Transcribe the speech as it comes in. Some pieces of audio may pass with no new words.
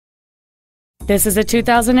This is a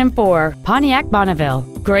 2004 Pontiac Bonneville.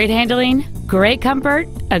 Great handling, great comfort,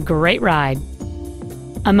 a great ride.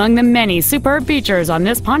 Among the many superb features on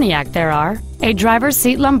this Pontiac there are a driver's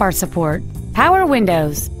seat lumbar support, power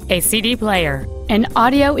windows, a CD player, an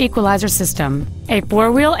audio equalizer system, a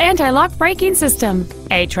four-wheel anti-lock braking system,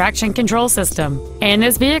 a traction control system, and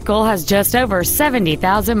this vehicle has just over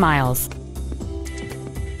 70,000 miles.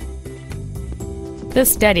 The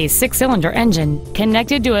steady six-cylinder engine,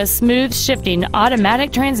 connected to a smooth shifting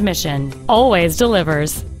automatic transmission, always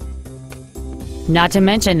delivers. Not to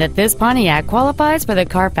mention that this Pontiac qualifies for the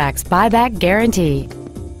Carfax buyback guarantee.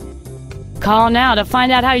 Call now to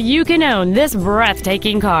find out how you can own this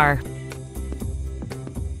breathtaking car.